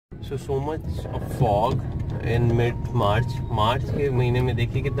So much of fog in mid मार्च के महीने में।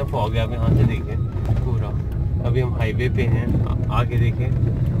 देखिए कितना फॉग है, आप यहाँ से देखें पूरा। अभी हम हाईवे पे हैं, आगे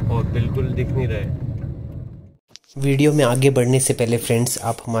देखें और बिल्कुल दिख नहीं रहा है। वीडियो में आगे बढ़ने से पहले फ्रेंड्स,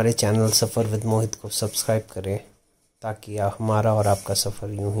 आप हमारे चैनल सफ़र विद मोहित को सब्सक्राइब करें ताकि हमारा और आपका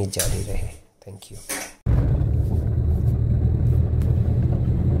सफ़र यूं ही जारी रहे। Thank you.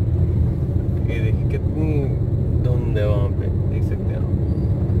 ये देखिए कितनी धुंध है वहाँ पे, देख सकते हैं आप।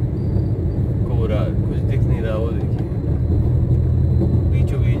 कोहरा, कुछ दिख नहीं रहा। वो देखिए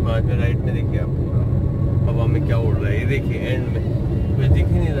बीचों बीच मार्च में राइट में देखिए आप पूरा हवा में क्या उड़ रहा है। ये देखिए एंड में कुछ दिख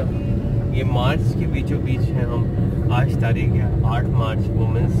ही नहीं रहा। ये मार्च के बीचों बीच है हम। आज तारीख है 8 मार्च,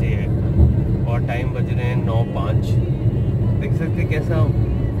 वुमेंस डे है और टाइम बज रहे हैं 9:05। देख सकते कैसा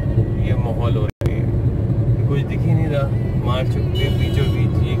ये माहौल हो रहा है। कुछ दिख ही नहीं रहा मार्च के बीचों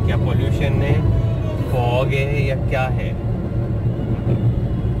बीच। ये क्या पॉल्यूशन है, फॉग है या क्या है?